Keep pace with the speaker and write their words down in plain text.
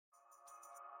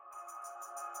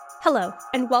Hello,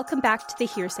 and welcome back to the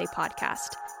Hearsay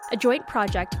podcast, a joint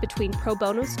project between Pro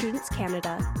Bono Students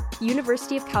Canada,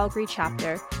 University of Calgary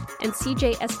Chapter, and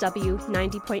CJSW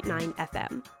 90.9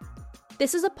 FM.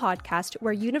 This is a podcast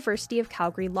where University of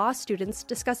Calgary law students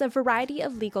discuss a variety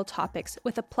of legal topics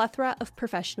with a plethora of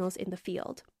professionals in the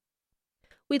field.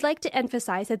 We'd like to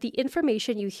emphasize that the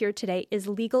information you hear today is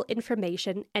legal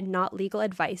information and not legal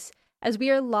advice, as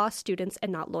we are law students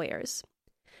and not lawyers.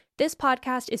 This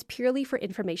podcast is purely for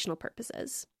informational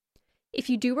purposes.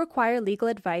 If you do require legal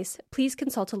advice, please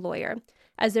consult a lawyer,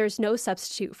 as there is no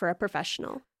substitute for a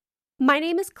professional. My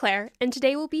name is Claire, and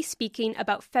today we'll be speaking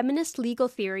about feminist legal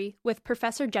theory with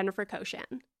Professor Jennifer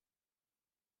Koshan.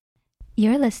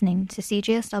 You're listening to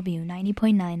CJSW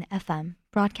 90.9 FM,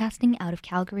 broadcasting out of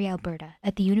Calgary, Alberta,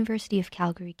 at the University of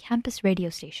Calgary campus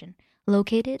radio station,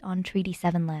 located on Treaty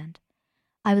 7 land.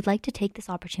 I would like to take this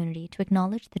opportunity to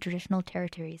acknowledge the traditional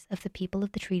territories of the people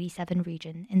of the Treaty 7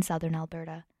 region in southern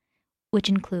Alberta, which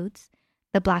includes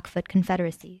the Blackfoot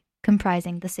Confederacy,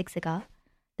 comprising the Siksika,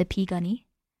 the Piikani,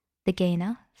 the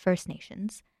Kainai First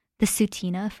Nations, the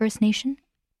Tsuut'ina First Nation,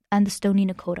 and the Stoney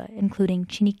Nakoda, including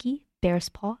Chiniki,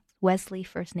 Bearspaw, Wesley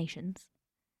First Nations.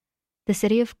 The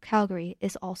city of Calgary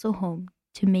is also home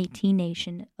to Métis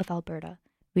Nation of Alberta,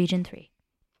 Region 3.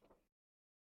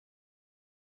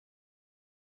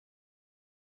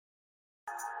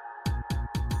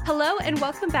 Hello, and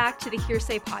welcome back to the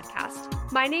Hearsay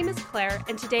podcast. My name is Claire,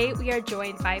 and today we are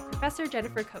joined by Professor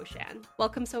Jennifer Koshan.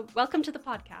 Welcome to the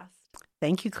podcast.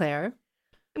 Thank you, Claire.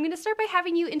 I'm going to start by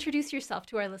having you introduce yourself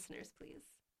to our listeners, please.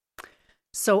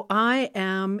 So I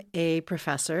am a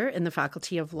professor in the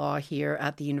Faculty of Law here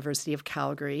at the University of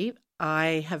Calgary.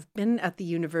 I have been at the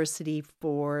university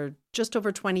for just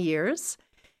over 20 years,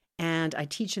 and I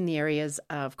teach in the areas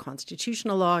of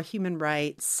constitutional law, human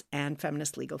rights, and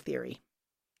feminist legal theory.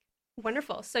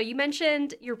 Wonderful. So you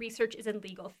mentioned your research is in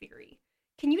legal theory.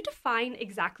 Can you define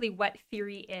exactly what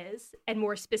theory is, and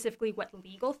more specifically what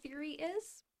legal theory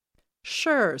is?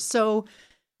 Sure. So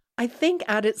I think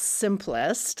at its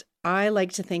simplest, I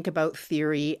like to think about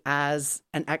theory as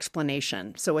an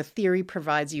explanation. So a theory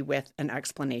provides you with an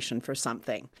explanation for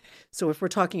something. So if we're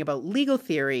talking about legal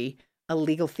theory, a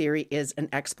legal theory is an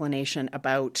explanation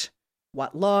about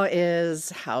what law is,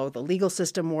 how the legal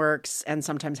system works, and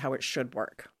sometimes how it should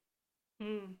work.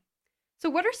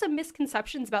 So what are some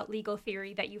misconceptions about legal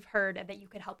theory that you've heard and that you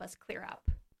could help us clear up?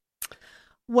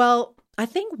 Well, I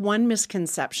think one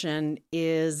misconception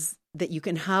is that you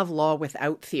can have law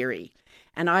without theory.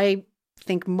 And I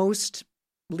think most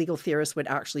legal theorists would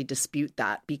actually dispute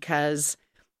that, because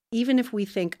even if we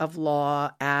think of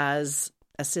law as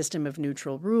a system of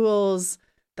neutral rules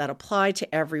that apply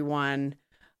to everyone,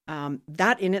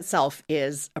 that in itself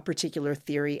is a particular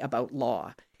theory about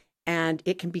law. And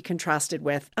it can be contrasted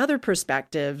with other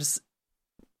perspectives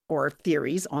or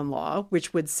theories on law,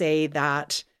 which would say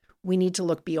that we need to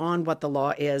look beyond what the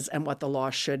law is and what the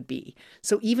law should be.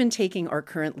 So even taking our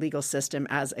current legal system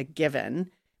as a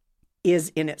given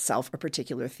is in itself a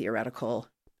particular theoretical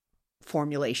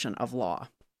formulation of law.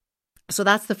 So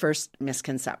that's the first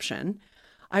misconception.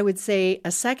 I would say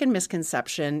a second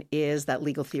misconception is that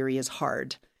legal theory is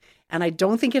hard. And I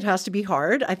don't think it has to be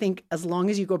hard. I think as long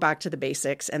as you go back to the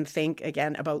basics and think,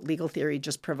 again, about legal theory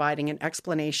just providing an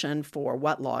explanation for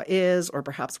what law is, or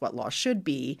perhaps what law should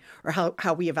be, or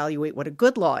how we evaluate what a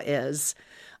good law is,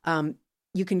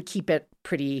 you can keep it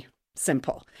pretty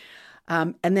simple.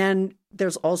 And then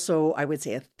there's also, I would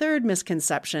say, a third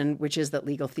misconception, which is that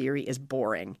legal theory is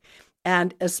boring.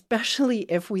 And especially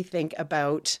if we think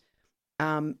about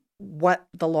what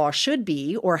the law should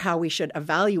be, or how we should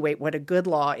evaluate what a good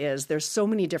law is, there's so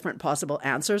many different possible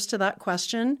answers to that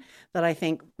question that I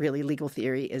think really legal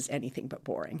theory is anything but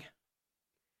boring.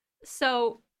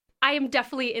 So I am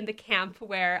definitely in the camp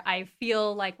where I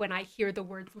feel like when I hear the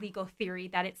words legal theory,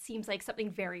 that it seems like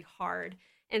something very hard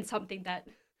and something that,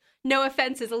 no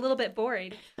offense, is a little bit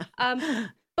boring.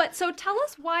 But so tell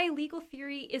us why legal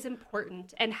theory is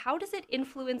important, and how does it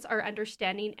influence our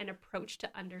understanding and approach to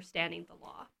understanding the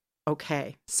law?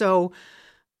 Okay, so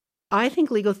I think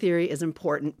legal theory is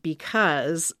important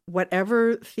because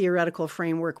whatever theoretical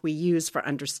framework we use for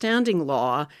understanding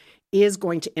law is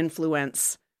going to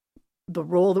influence the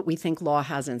role that we think law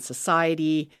has in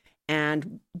society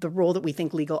and the role that we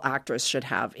think legal actors should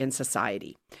have in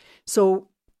society. So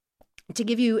to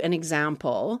give you an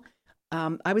example,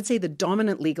 I would say the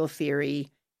dominant legal theory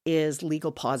is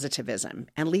legal positivism.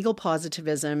 And legal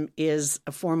positivism is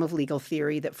a form of legal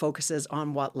theory that focuses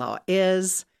on what law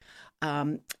is.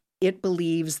 It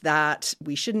believes that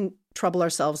we shouldn't trouble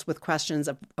ourselves with questions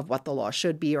of what the law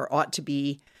should be or ought to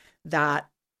be, that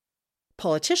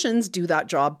politicians do that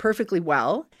job perfectly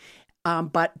well.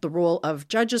 But the role of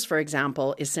judges, for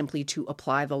example, is simply to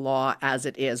apply the law as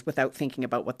it is without thinking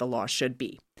about what the law should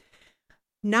be.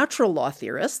 Natural law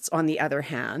theorists, on the other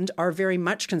hand, are very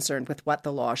much concerned with what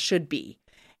the law should be.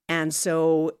 And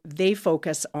so they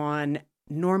focus on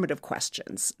normative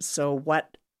questions. So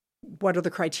what are the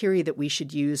criteria that we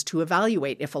should use to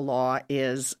evaluate if a law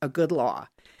is a good law?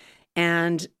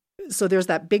 And so there's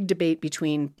that big debate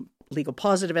between legal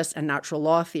positivists and natural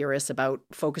law theorists about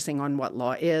focusing on what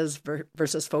law is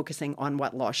versus focusing on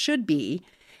what law should be.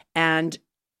 And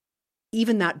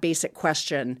even that basic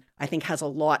question, I think, has a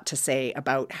lot to say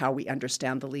about how we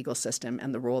understand the legal system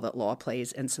and the role that law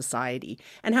plays in society,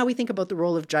 and how we think about the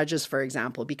role of judges, for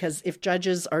example. Because if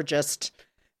judges are just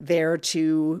there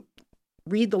to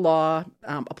read the law,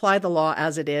 apply the law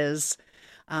as it is,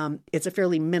 it's a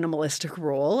fairly minimalistic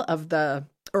role of the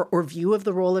or view of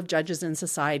the role of judges in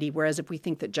society. Whereas if we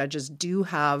think that judges do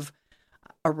have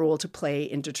a role to play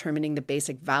in determining the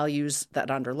basic values that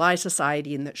underlie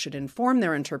society and that should inform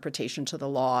their interpretation to the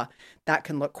law, that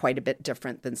can look quite a bit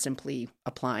different than simply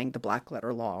applying the black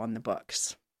letter law on the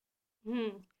books.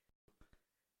 Mm.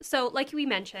 So, like we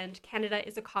mentioned, Canada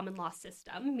is a common law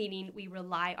system, meaning we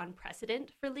rely on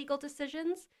precedent for legal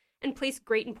decisions and place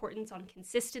great importance on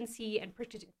consistency and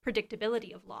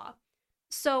predictability of law.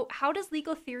 So, how does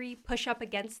legal theory push up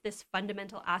against this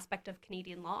fundamental aspect of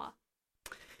Canadian law?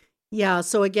 Yeah,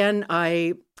 so again,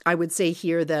 I would say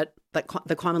here that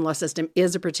the common law system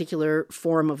is a particular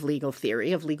form of legal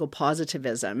theory, of legal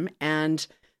positivism. And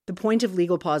the point of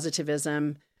legal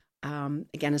positivism,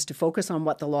 again, is to focus on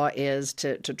what the law is,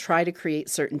 to try to create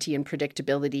certainty and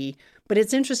predictability. But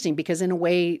it's interesting because in a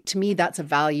way, to me, that's a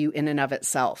value in and of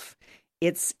itself.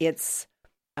 It's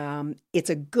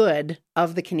a good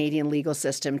of the Canadian legal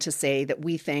system to say that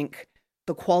we think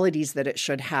the qualities that it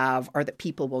should have are that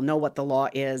people will know what the law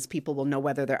is, people will know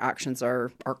whether their actions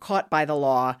are caught by the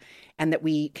law, and that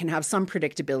we can have some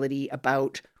predictability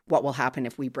about what will happen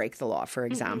if we break the law, for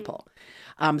example.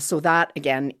 So that,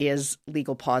 again, is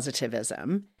legal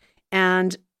positivism.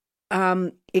 And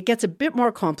it gets a bit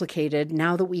more complicated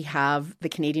now that we have the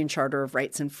Canadian Charter of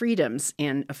Rights and Freedoms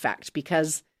in effect,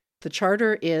 because the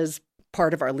Charter is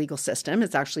part of our legal system.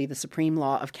 It's actually the supreme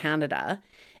law of Canada.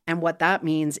 And what that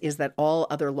means is that all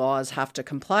other laws have to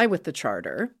comply with the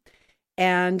Charter.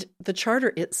 And the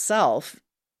Charter itself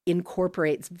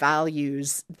incorporates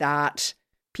values that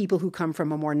people who come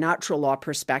from a more natural law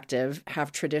perspective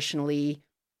have traditionally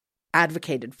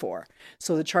advocated for.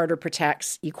 So the Charter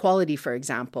protects equality, for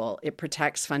example. It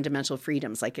protects fundamental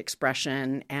freedoms like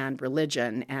expression and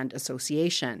religion and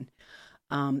association.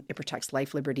 It protects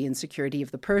life, liberty, and security of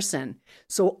the person.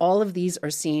 So all of these are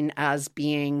seen as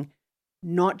being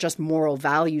not just moral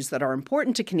values that are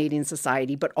important to Canadian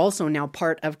society, but also now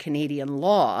part of Canadian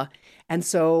law. And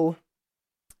so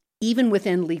even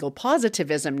within legal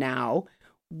positivism now,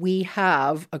 we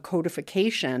have a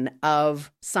codification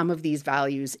of some of these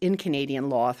values in Canadian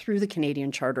law through the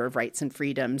Canadian Charter of Rights and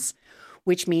Freedoms,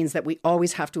 which means that we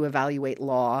always have to evaluate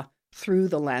law through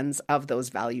the lens of those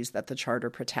values that the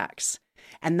Charter protects.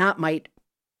 And that might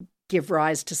give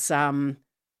rise to some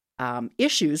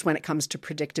issues when it comes to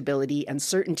predictability and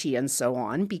certainty and so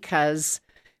on, because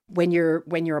when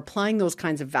you're applying those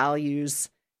kinds of values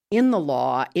in the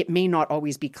law, it may not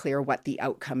always be clear what the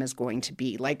outcome is going to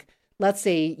be. Like, let's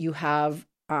say you have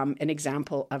an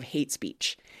example of hate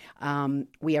speech.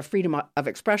 We have freedom of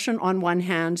expression on one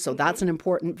hand, so that's an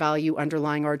important value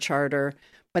underlying our charter.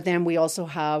 But then we also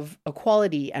have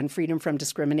equality and freedom from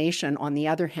discrimination on the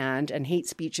other hand, and hate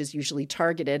speech is usually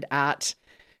targeted at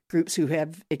groups who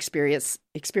have experienced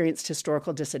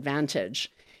historical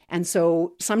disadvantage. And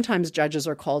so sometimes judges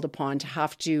are called upon to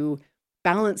have to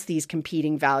balance these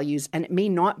competing values, and it may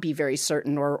not be very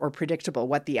certain or predictable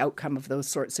what the outcome of those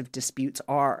sorts of disputes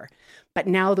are. But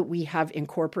now that we have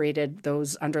incorporated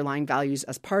those underlying values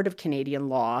as part of Canadian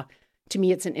law, to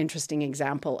me it's an interesting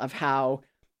example of how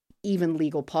even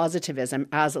legal positivism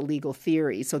as a legal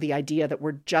theory, so the idea that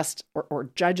we're just, or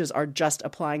judges are just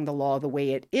applying the law the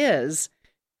way it is,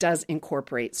 does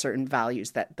incorporate certain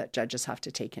values that judges have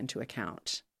to take into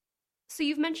account. So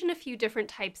you've mentioned a few different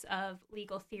types of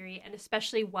legal theory, and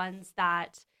especially ones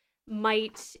that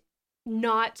might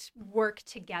not work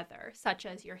together, such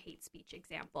as your hate speech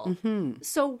example.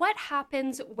 So what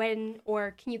happens when,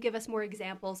 or can you give us more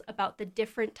examples about the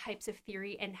different types of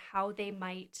theory and how they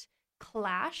might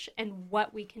clash and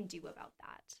what we can do about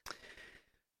that?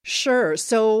 Sure.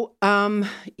 So, when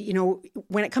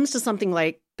it comes to something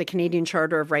like the Canadian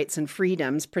Charter of Rights and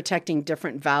Freedoms, protecting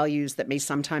different values that may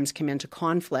sometimes come into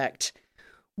conflict,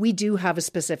 we do have a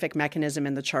specific mechanism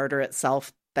in the Charter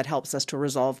itself that helps us to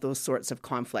resolve those sorts of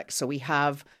conflicts. So we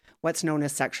have what's known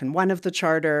as Section 1 of the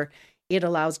Charter. It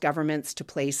allows governments to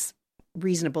place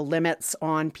reasonable limits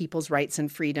on people's rights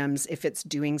and freedoms if it's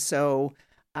doing so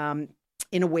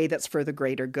in a way that's for the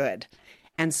greater good.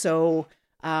 And so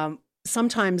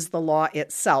sometimes the law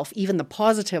itself, even the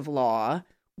positive law,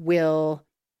 will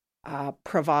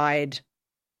provide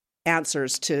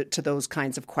answers to those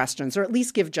kinds of questions, or at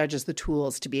least give judges the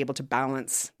tools to be able to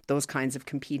balance those kinds of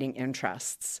competing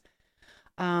interests.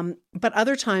 But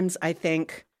other times, I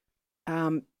think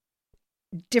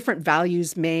different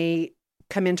values may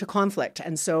come into conflict.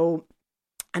 And so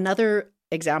another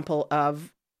example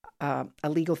of a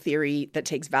legal theory that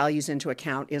takes values into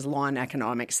account is law and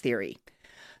economics theory.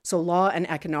 So law and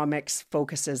economics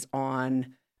focuses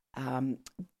on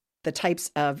the types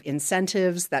of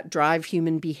incentives that drive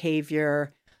human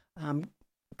behavior.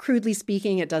 Crudely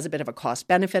speaking, it does a bit of a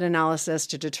cost-benefit analysis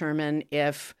to determine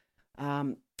if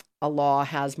a law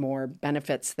has more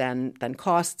benefits than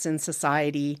costs in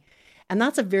society. And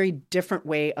that's a very different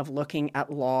way of looking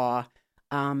at law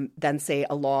than, say,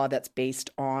 a law that's based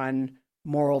on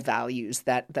moral values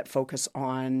that focus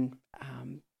on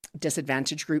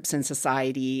disadvantaged groups in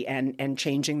society and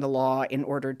changing the law in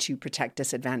order to protect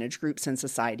disadvantaged groups in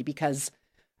society, because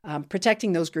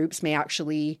protecting those groups may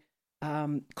actually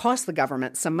cost the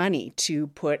government some money to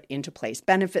put into place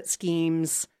benefit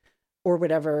schemes or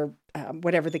whatever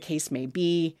the case may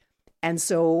be. And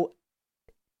so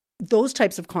those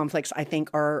types of conflicts, I think,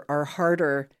 are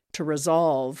harder to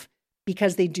resolve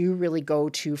because they do really go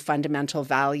to fundamental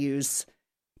values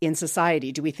in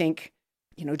society. Do we think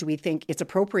it's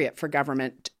appropriate for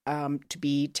government to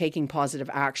be taking positive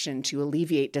action to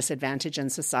alleviate disadvantage in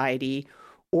society?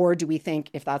 Or do we think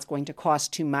if that's going to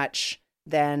cost too much,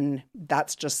 then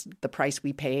that's just the price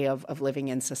we pay of living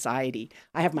in society?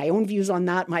 I have my own views on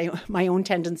that. My own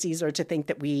tendencies are to think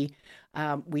that we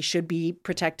should be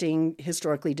protecting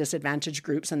historically disadvantaged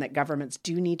groups and that governments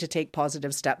do need to take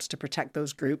positive steps to protect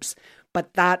those groups.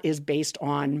 But that is based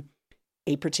on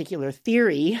a particular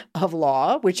theory of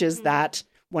law, which is that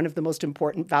one of the most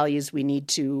important values we need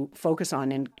to focus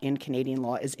on in Canadian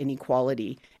law is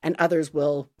inequality. And others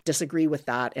will disagree with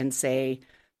that and say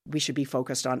we should be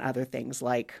focused on other things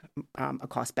like a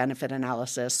cost-benefit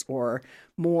analysis or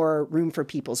more room for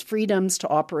people's freedoms to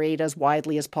operate as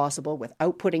widely as possible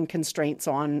without putting constraints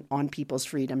on people's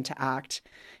freedom to act,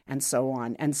 and so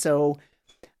on. And so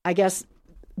I guess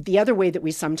the other way that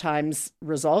we sometimes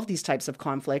resolve these types of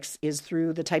conflicts is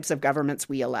through the types of governments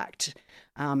we elect.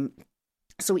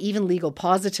 So even legal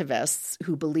positivists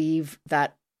who believe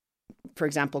that, for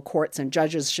example, courts and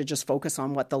judges should just focus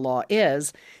on what the law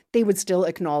is, they would still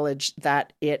acknowledge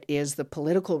that it is the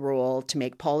political role to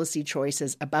make policy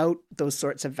choices about those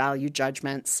sorts of value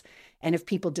judgments. And if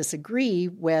people disagree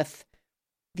with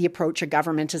the approach a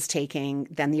government is taking,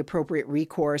 then the appropriate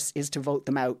recourse is to vote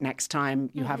them out next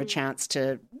time you have a chance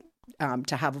to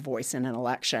have a voice in an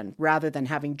election, rather than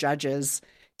having judges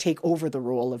take over the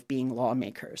role of being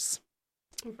lawmakers.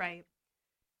 Right.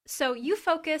 So you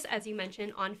focus, as you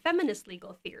mentioned, on feminist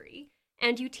legal theory,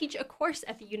 and you teach a course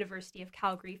at the University of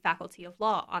Calgary Faculty of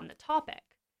Law on the topic.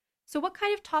 So what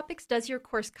kind of topics does your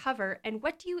course cover, and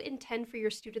what do you intend for your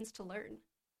students to learn?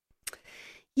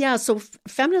 Yeah, so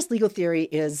feminist legal theory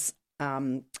is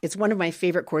it's one of my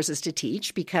favorite courses to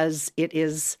teach because it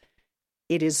is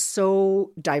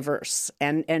so diverse,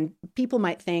 and people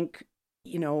might think,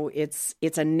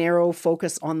 it's a narrow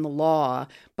focus on the law.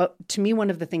 But to me, one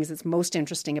of the things that's most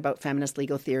interesting about feminist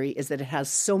legal theory is that it has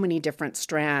so many different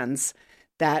strands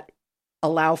that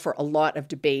allow for a lot of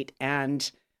debate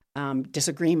and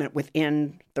disagreement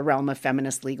within the realm of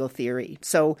feminist legal theory.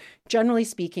 So generally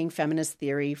speaking, feminist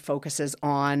theory focuses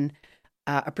on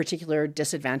a particular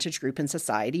disadvantaged group in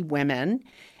society, women,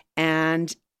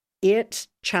 and it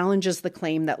challenges the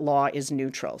claim that law is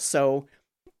neutral. So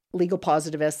legal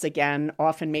positivists, again,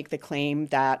 often make the claim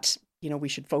that, we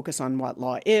should focus on what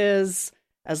law is,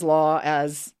 as long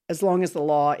as the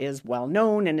law is well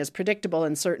known and is predictable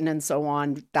and certain and so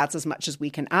on. That's as much as we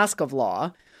can ask of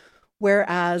law.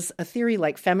 Whereas a theory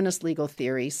like feminist legal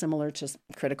theory, similar to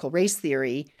critical race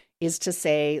theory, is to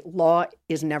say law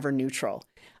is never neutral.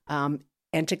 And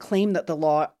to claim that the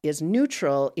law is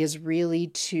neutral is really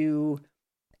to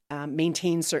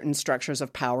maintain certain structures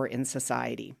of power in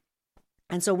society.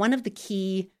 And so one of the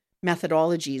key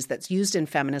methodologies that's used in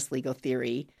feminist legal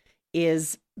theory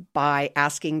is by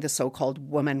asking the so-called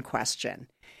woman question.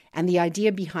 And the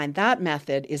idea behind that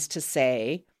method is to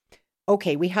say,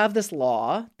 okay, we have this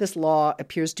law. This law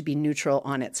appears to be neutral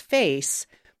on its face,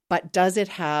 but does it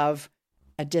have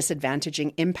a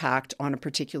disadvantaging impact on a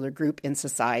particular group in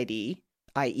society,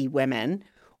 i.e. women,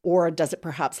 or does it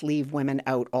perhaps leave women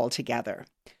out altogether?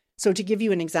 So to give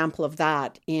you an example of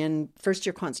that, in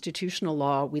first-year constitutional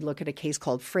law, we look at a case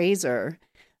called Fraser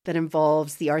that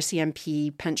involves the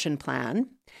RCMP pension plan.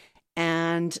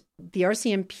 And the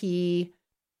RCMP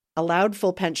allowed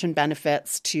full pension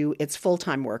benefits to its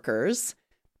full-time workers,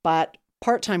 but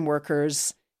part-time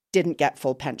workers didn't get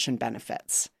full pension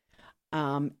benefits.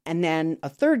 And then a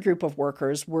third group of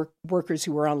workers were workers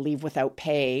who were on leave without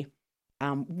pay,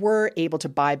 were able to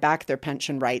buy back their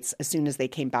pension rights as soon as they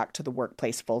came back to the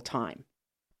workplace full-time.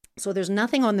 So there's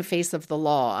nothing on the face of the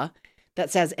law that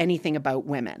says anything about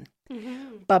women.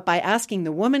 Mm-hmm. But by asking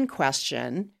the woman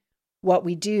question, what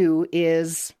we do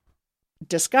is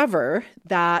discover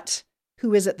that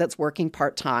who is it that's working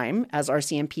part-time as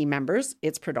RCMP members?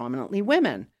 It's predominantly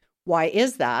women. Why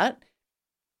is that?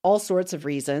 All sorts of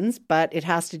reasons, but it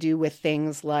has to do with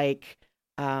things like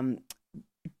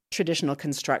traditional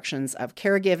constructions of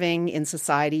caregiving in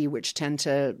society, which tend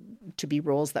to be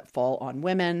roles that fall on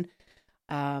women,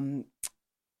 and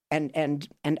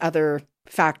other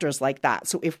factors like that.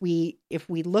 So if we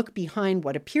look behind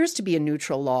what appears to be a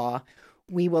neutral law,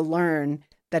 we will learn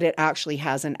that it actually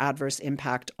has an adverse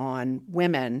impact on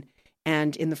women.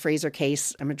 And in the Fraser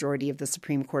case, a majority of the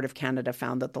Supreme Court of Canada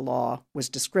found that the law was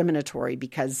discriminatory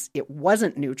because it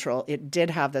wasn't neutral. It did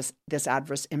have this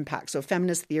adverse impact. So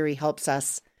feminist theory helps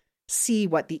us see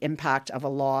what the impact of a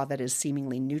law that is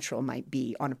seemingly neutral might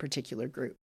be on a particular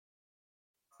group.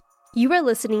 You are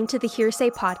listening to the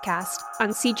Hearsay podcast on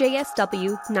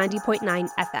CJSW 90.9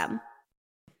 FM.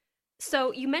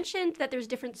 So you mentioned that there's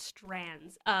different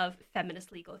strands of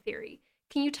feminist legal theory.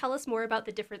 Can you tell us more about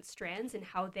the different strands and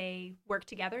how they work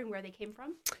together and where they came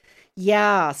from?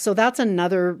 Yeah, so that's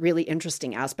another really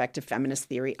interesting aspect of feminist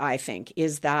theory, I think,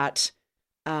 is that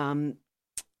not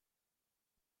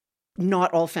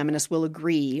all feminists will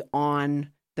agree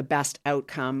on the best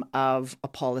outcome of a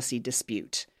policy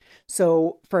dispute.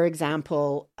 So, for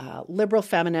example, liberal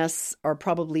feminists are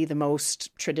probably the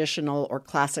most traditional or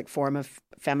classic form of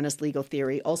feminist legal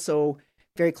theory, also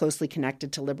very closely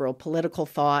connected to liberal political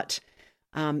thought.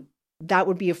 That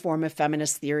would be a form of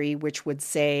feminist theory which would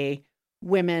say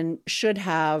women should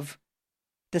have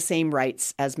the same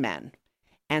rights as men.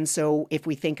 And so if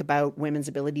we think about women's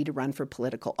ability to run for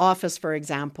political office, for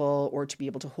example, or to be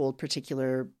able to hold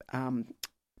particular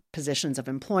positions of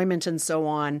employment and so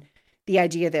on, the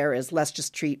idea there is let's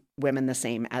just treat women the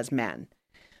same as men.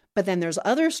 But then there's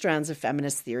other strands of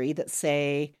feminist theory that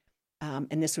say,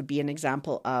 and this would be an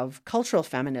example of cultural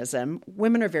feminism,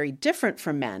 women are very different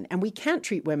from men, and we can't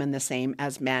treat women the same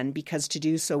as men because to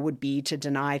do so would be to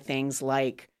deny things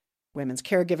like women's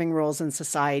caregiving roles in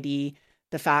society,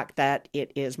 the fact that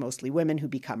it is mostly women who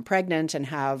become pregnant and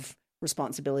have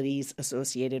responsibilities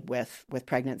associated with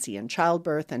pregnancy and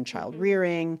childbirth and child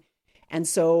rearing. And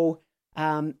so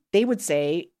they would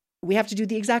say, we have to do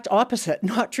the exact opposite,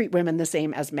 not treat women the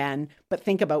same as men, but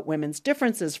think about women's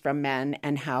differences from men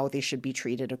and how they should be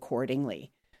treated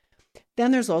accordingly.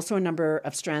 Then there's also a number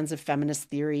of strands of feminist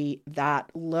theory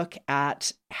that look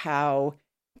at how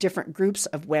different groups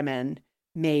of women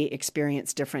may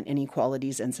experience different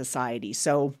inequalities in society.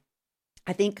 So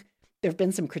I think there have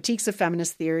been some critiques of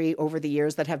feminist theory over the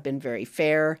years that have been very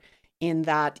fair in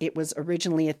that it was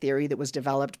originally a theory that was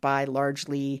developed by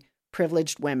largely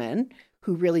privileged women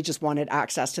who really just wanted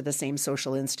access to the same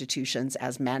social institutions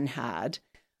as men had.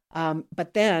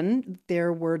 But then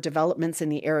there were developments in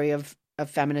the area of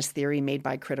feminist theory made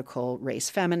by critical race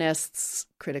feminists,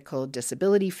 critical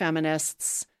disability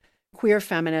feminists, queer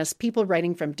feminists, people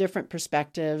writing from different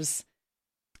perspectives,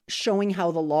 showing how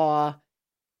the law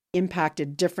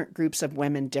impacted different groups of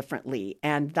women differently.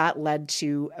 And that led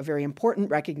to a very important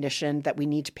recognition that we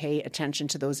need to pay attention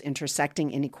to those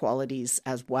intersecting inequalities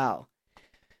as well.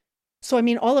 So, I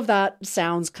mean, all of that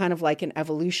sounds kind of like an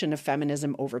evolution of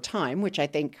feminism over time, which I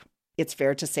think it's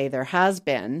fair to say there has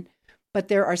been, but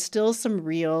there are still some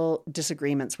real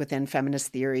disagreements within feminist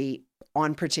theory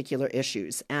on particular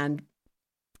issues. And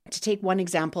to take one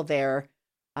example there,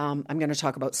 I'm going to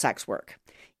talk about sex work.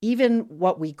 Even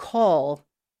what we call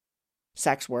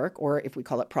sex work, or if we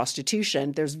call it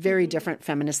prostitution, there's very different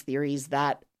feminist theories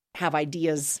that have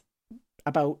ideas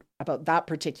about that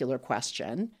particular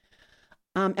question.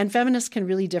 And feminists can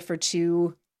really differ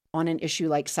too on an issue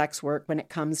like sex work when it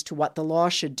comes to what the law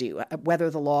should do, whether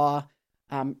the law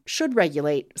should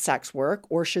regulate sex work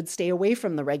or should stay away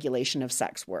from the regulation of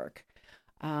sex work.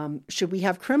 Should we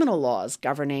have criminal laws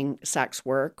governing sex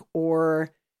work, or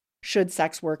should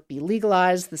sex work be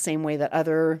legalized the same way that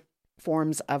other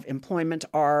forms of employment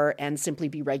are and simply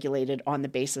be regulated on the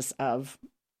basis of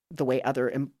the way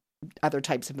other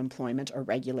types of employment are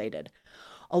regulated.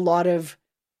 A lot of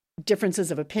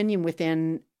differences of opinion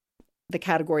within the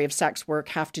category of sex work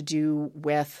have to do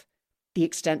with the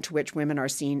extent to which women are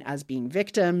seen as being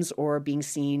victims or being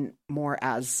seen more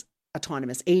as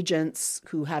autonomous agents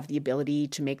who have the ability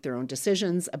to make their own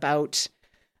decisions about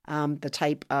the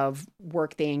type of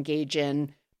work they engage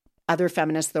in. Other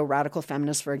feminists, though radical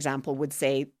feminists, for example, would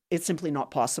say it's simply not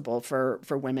possible for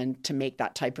women to make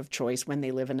that type of choice when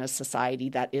they live in a society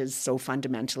that is so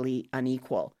fundamentally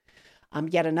unequal.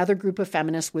 Yet another group of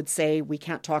feminists would say we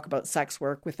can't talk about sex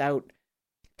work without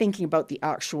thinking about the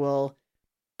actual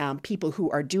people who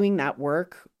are doing that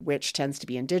work, which tends to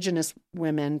be Indigenous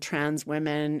women, trans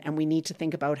women, and we need to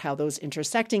think about how those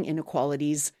intersecting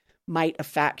inequalities might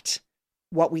affect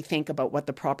what we think about what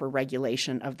the proper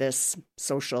regulation of this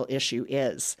social issue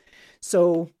is.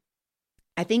 So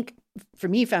I think for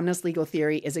me, feminist legal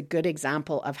theory is a good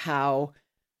example of how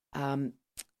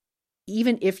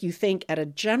even if you think at a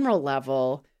general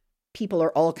level, people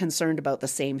are all concerned about the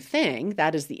same thing,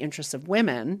 that is the interests of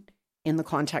women in the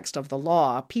context of the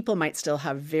law, people might still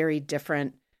have very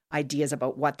different ideas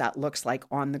about what that looks like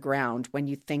on the ground when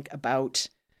you think about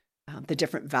the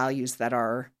different values that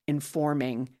are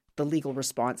informing the legal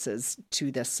responses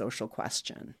to this social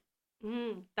question.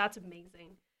 That's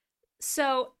amazing.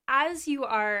 So as you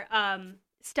are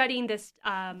studying this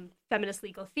feminist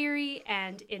legal theory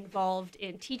and involved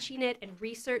in teaching it and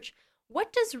research,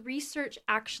 what does research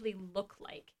actually look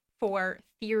like for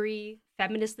theory,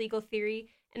 feminist legal theory?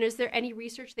 And is there any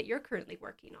research that you're currently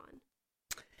working on?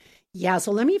 Yeah,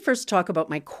 so let me first talk about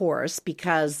my course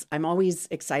because I'm always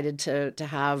excited to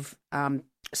have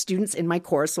students in my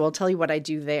course. So I'll tell you what I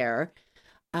do there.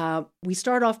 We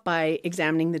start off by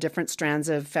examining the different strands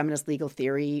of feminist legal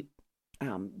theory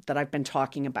that I've been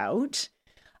talking about.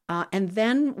 And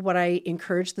then what I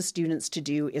encourage the students to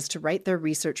do is to write their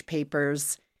research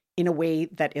papers in a way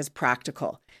that is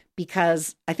practical.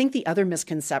 Because I think the other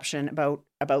misconception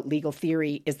about legal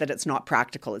theory is that it's not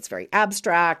practical. It's very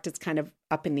abstract. It's kind of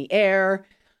up in the air.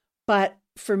 But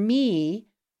for me,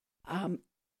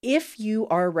 if you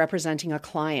are representing a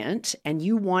client and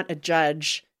you want a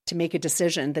judge to make a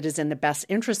decision that is in the best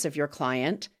interest of your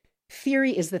client,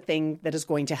 theory is the thing that is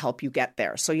going to help you get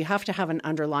there. So you have to have an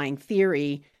underlying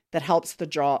theory that helps the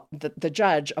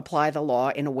judge apply the law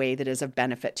in a way that is of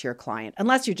benefit to your client,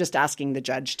 unless you're just asking the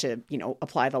judge to,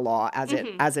 apply the law as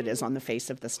it is on the face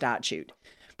of the statute.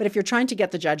 But if you're trying to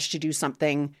get the judge to do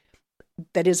something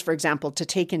that is, for example, to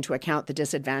take into account the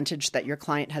disadvantage that your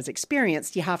client has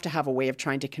experienced, you have to have a way of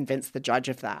trying to convince the judge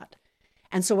of that.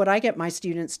 And so what I get my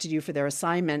students to do for their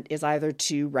assignment is either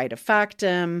to write a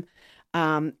factum,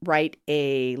 write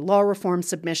a law reform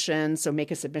submission, so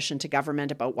make a submission to government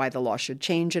about why the law should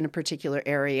change in a particular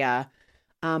area,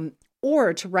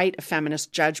 or to write a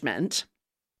feminist judgment.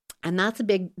 And that's a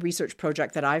big research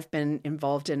project that I've been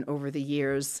involved in over the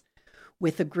years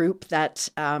with a group that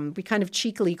we kind of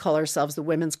cheekily call ourselves the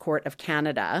Women's Court of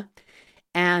Canada.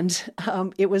 And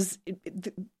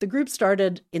the group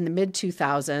started in the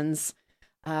mid-2000s.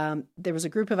 There was a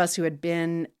group of us who had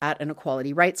been at an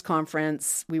equality rights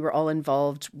conference. We were all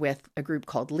involved with a group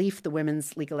called LEAF, the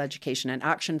Women's Legal Education and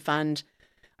Action Fund.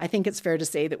 I think it's fair to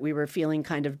say that we were feeling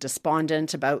kind of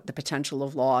despondent about the potential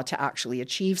of law to actually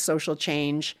achieve social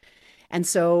change. And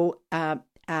so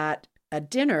at a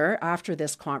dinner after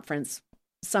this conference,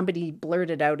 somebody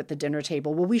blurted out at the dinner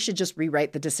table, well, we should just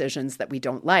rewrite the decisions that we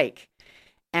don't like.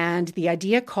 And the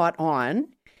idea caught on.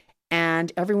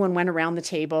 And everyone went around the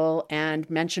table and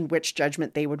mentioned which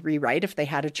judgment they would rewrite if they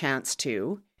had a chance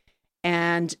to.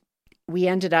 And we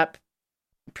ended up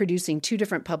producing 2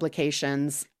 different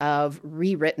publications of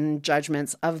rewritten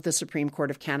judgments of the Supreme Court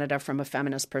of Canada from a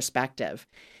feminist perspective.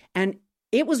 And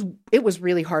it was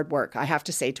really hard work, I have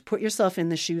to say, to put yourself in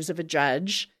the shoes of a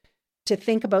judge, to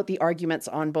think about the arguments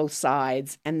on both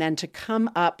sides, and then to come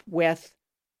up with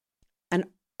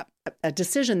a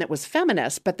decision that was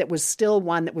feminist, but that was still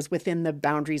one that was within the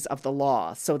boundaries of the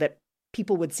law, so that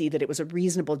people would see that it was a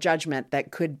reasonable judgment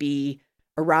that could be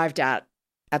arrived at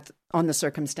on the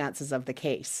circumstances of the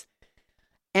case.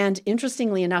 And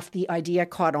interestingly enough, the idea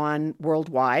caught on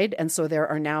worldwide. And so there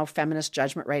are now feminist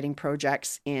judgment writing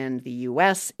projects in the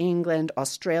US, England,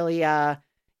 Australia,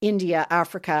 India,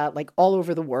 Africa, like all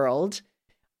over the world.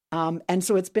 And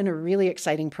so it's been a really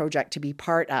exciting project to be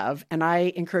part of. And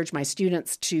I encourage my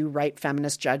students to write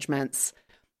feminist judgments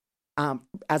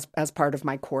as part of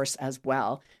my course as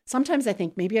well. Sometimes I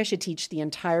think maybe I should teach the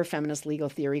entire feminist legal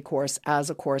theory course as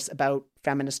a course about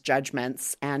feminist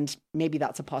judgments. And maybe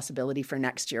that's a possibility for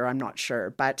next year. I'm not sure.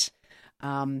 But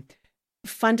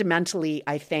Fundamentally,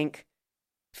 I think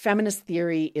feminist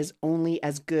theory is only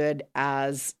as good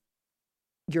as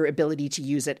your ability to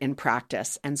use it in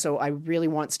practice. And so I really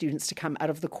want students to come out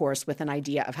of the course with an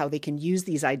idea of how they can use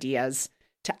these ideas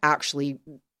to actually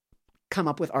come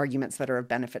up with arguments that are of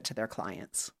benefit to their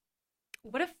clients.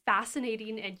 What a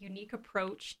fascinating and unique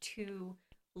approach to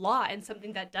law, and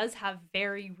something that does have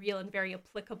very real and very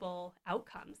applicable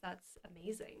outcomes. That's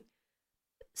amazing.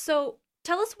 So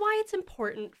tell us why it's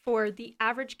important for the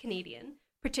average Canadian,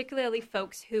 particularly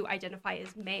folks who identify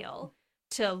as male,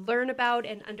 to learn about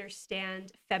and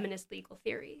understand feminist legal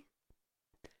theory.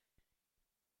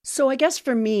 So I guess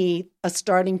for me, a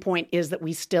starting point is that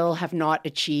we still have not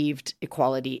achieved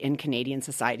equality in Canadian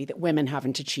society, that women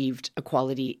haven't achieved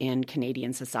equality in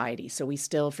Canadian society. So we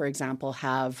still, for example,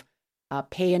 have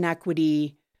pay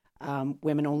inequity.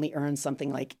 Women only earn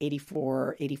something like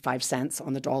 85 cents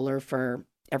on the dollar for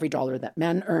every dollar that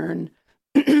men earn.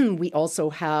 We also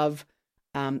have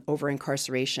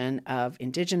over-incarceration of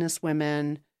Indigenous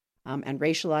women and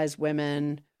racialized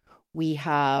women. We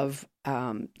have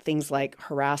things like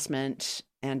harassment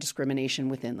and discrimination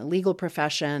within the legal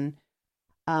profession.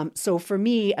 So for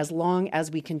me, as long as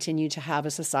we continue to have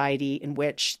a society in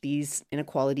which these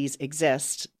inequalities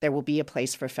exist, there will be a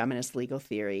place for feminist legal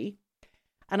theory.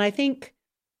 And I think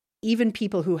even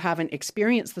people who haven't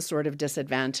experienced the sort of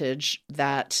disadvantage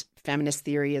that feminist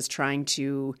theory is trying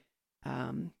to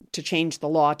change the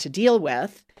law to deal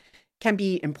with can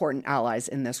be important allies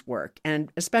in this work,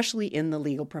 and especially in the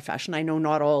legal profession. I know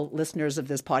not all listeners of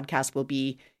this podcast will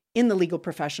be in the legal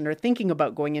profession or thinking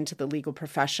about going into the legal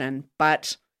profession,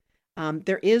 but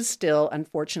there is still,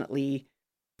 unfortunately,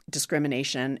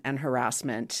 discrimination and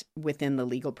harassment within the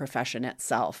legal profession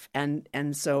itself. And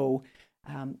so,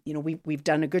 we've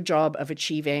done a good job of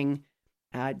achieving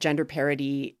gender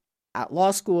parity at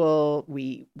law school.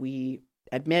 We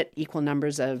admit equal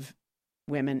numbers of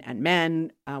women and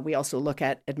men. We also look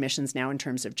at admissions now in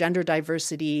terms of gender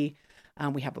diversity.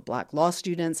 We have a Black law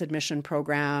students admission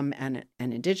program and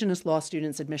an Indigenous law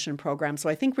students admission program. So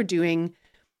I think we're doing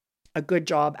a good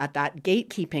job at that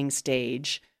gatekeeping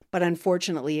stage. But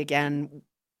unfortunately, again,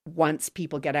 once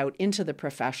people get out into the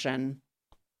profession,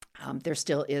 there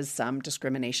still is some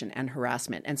discrimination and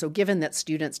harassment. And so given that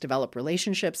students develop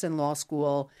relationships in law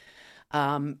school,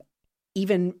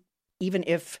 even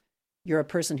if you're a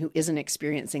person who isn't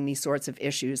experiencing these sorts of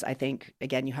issues, I think,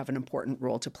 again, you have an important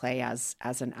role to play as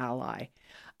an ally.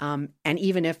 And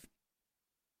even if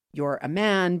you're a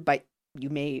man, but you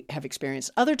may have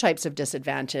experienced other types of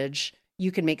disadvantage,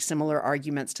 you can make similar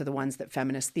arguments to the ones that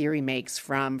feminist theory makes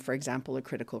from, for example, a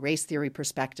critical race theory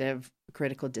perspective, a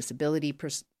critical disability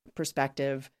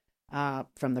perspective,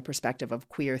 from the perspective of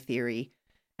queer theory,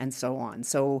 and so on.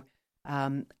 So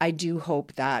I do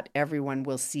hope that everyone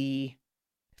will see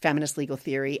feminist legal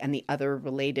theory and the other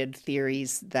related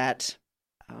theories that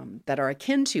are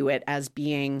akin to it as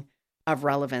being of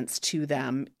relevance to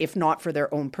them, if not for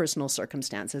their own personal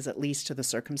circumstances, at least to the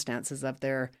circumstances of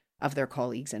their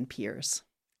colleagues and peers.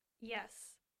 Yes.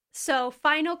 So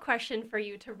final question for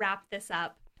you to wrap this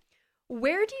up.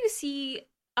 Where do you see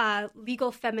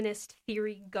legal feminist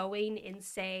theory going in,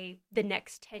 say, the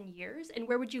next 10 years? And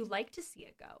where would you like to see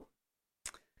it go?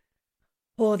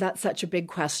 Oh, that's such a big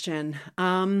question.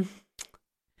 Well,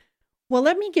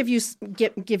 let me give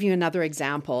you another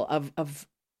example of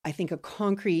I think a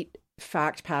concrete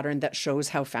fact pattern that shows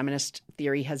how feminist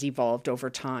theory has evolved over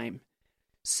time.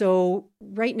 So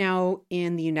right now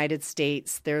in the United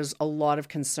States, there's a lot of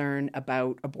concern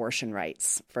about abortion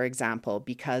rights, for example,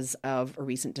 because of a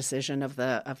recent decision of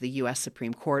the U.S.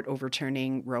 Supreme Court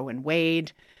overturning Roe and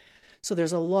Wade. So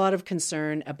there's a lot of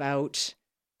concern about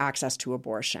access to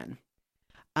abortion.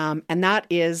 And that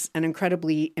is an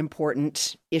incredibly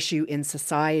important issue in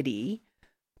society.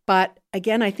 But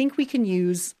again, I think we can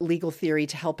use legal theory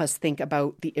to help us think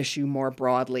about the issue more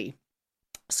broadly.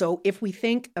 So if we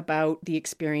think about the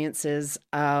experiences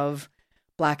of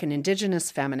Black and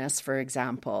Indigenous feminists, for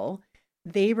example,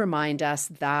 they remind us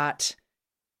that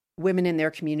women in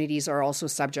their communities are also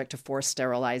subject to forced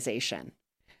sterilization.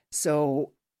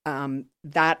 So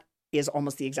that is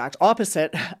almost the exact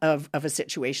opposite of a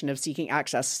situation of seeking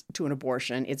access to an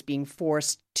abortion. It's being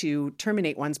forced to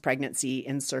terminate one's pregnancy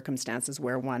in circumstances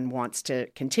where one wants to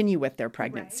continue with their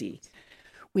pregnancy. Right.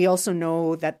 We also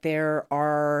know that there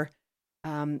are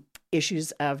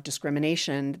issues of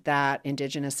discrimination that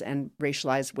Indigenous and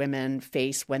racialized women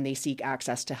face when they seek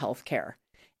access to healthcare.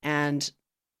 And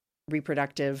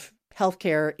reproductive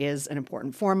healthcare is an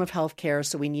important form of healthcare,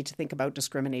 so we need to think about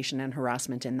discrimination and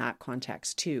harassment in that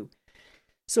context too.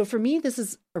 So for me, this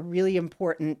is a really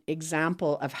important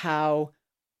example of how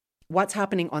what's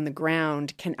happening on the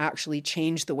ground can actually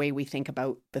change the way we think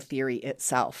about the theory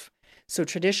itself. So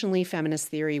traditionally, feminist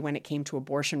theory, when it came to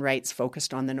abortion rights,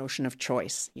 focused on the notion of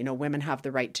choice. Women have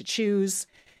the right to choose.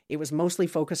 It was mostly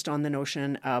focused on the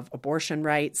notion of abortion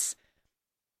rights.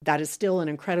 That is still an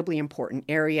incredibly important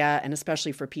area, and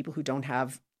especially for people who don't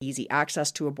have easy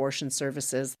access to abortion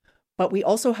services. But we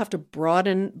also have to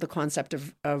broaden the concept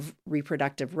of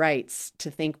reproductive rights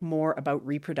to think more about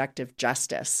reproductive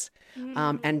justice,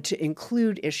 and to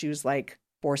include issues like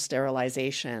forced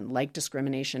sterilization, like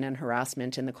discrimination and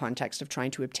harassment in the context of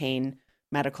trying to obtain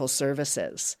medical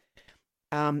services.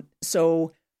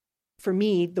 So for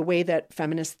me, the way that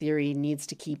feminist theory needs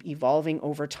to keep evolving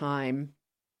over time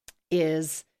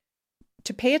is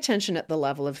to pay attention at the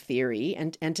level of theory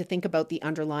and to think about the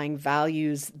underlying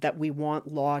values that we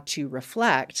want law to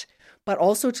reflect, but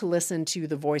also to listen to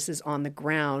the voices on the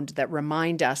ground that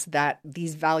remind us that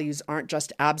these values aren't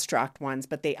just abstract ones,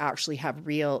 but they actually have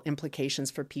real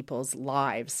implications for people's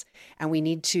lives. And we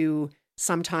need to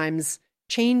sometimes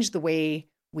change the way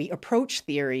we approach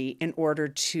theory in order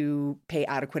to pay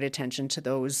adequate attention to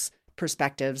those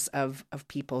perspectives of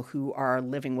people who are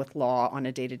living with law on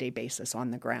a day-to-day basis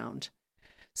on the ground.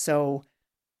 So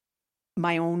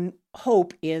my own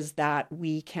hope is that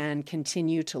we can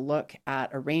continue to look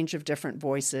at a range of different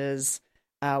voices,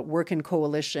 work in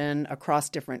coalition across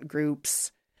different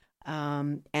groups,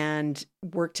 and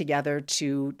work together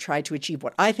to try to achieve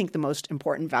what I think the most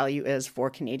important value is for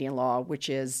Canadian law, which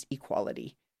is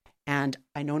equality. And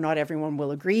I know not everyone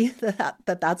will agree that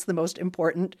that's the most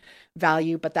important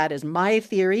value, but that is my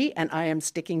theory, and I am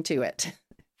sticking to it.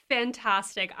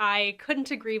 Fantastic. I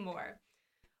couldn't agree more.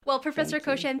 Well, Professor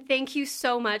Koshan, thank you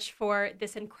so much for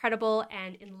this incredible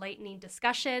and enlightening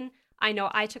discussion. I know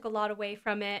I took a lot away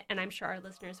from it, and I'm sure our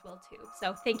listeners will too.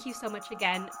 So thank you so much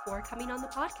again for coming on the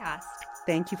podcast.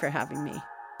 Thank you for having me.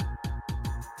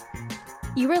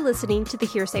 You are listening to the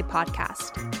Hearsay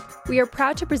podcast. We are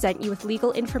proud to present you with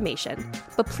legal information,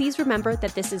 but please remember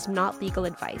that this is not legal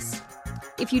advice.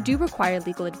 If you do require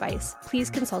legal advice,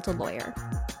 please consult a lawyer.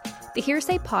 The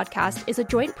Hearsay podcast is a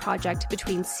joint project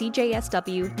between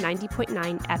CJSW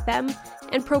 90.9 FM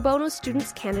and Pro Bono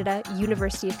Students Canada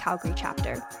University of Calgary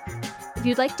chapter. If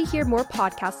you'd like to hear more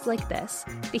podcasts like this,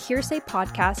 the Hearsay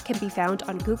podcast can be found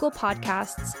on Google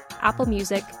Podcasts, Apple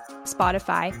Music,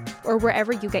 Spotify, or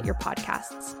wherever you get your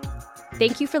podcasts.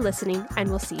 Thank you for listening, and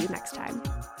we'll see you next time.